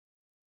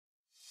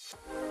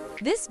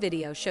This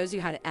video shows you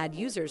how to add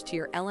users to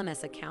your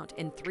LMS account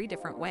in 3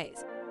 different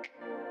ways.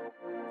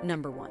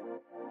 Number 1.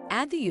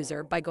 Add the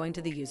user by going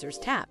to the Users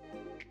tab.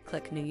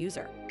 Click New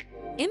User.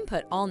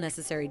 Input all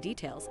necessary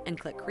details and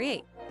click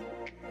Create.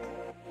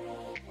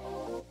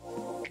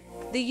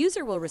 The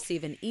user will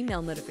receive an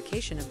email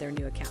notification of their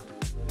new account.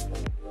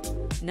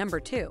 Number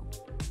 2.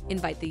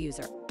 Invite the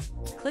user.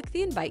 Click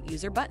the Invite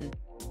User button.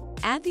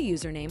 Add the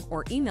username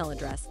or email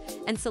address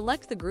and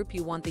select the group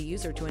you want the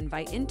user to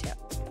invite into.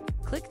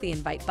 Click the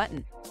Invite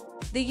button.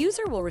 The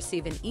user will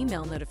receive an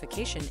email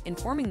notification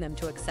informing them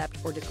to accept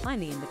or decline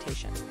the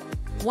invitation.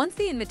 Once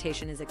the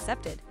invitation is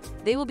accepted,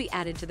 they will be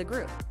added to the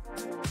group.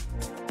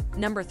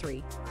 Number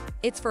 3.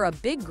 It's for a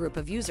big group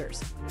of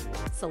users.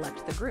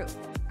 Select the group.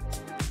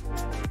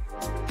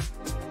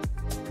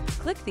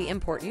 Click the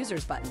Import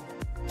Users button.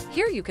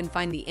 Here you can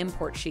find the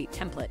import sheet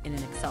template in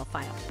an Excel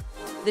file.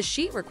 The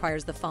sheet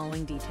requires the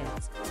following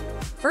details: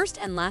 first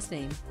and last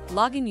name,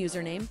 login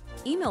username,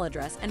 email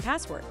address, and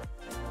password.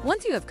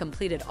 Once you have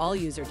completed all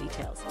user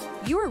details,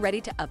 you are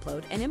ready to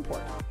upload and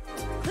import.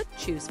 Click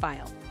Choose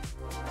File.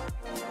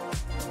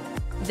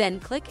 Then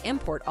click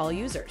Import All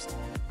Users.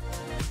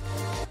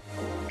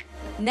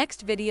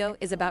 Next video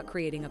is about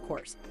creating a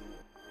course.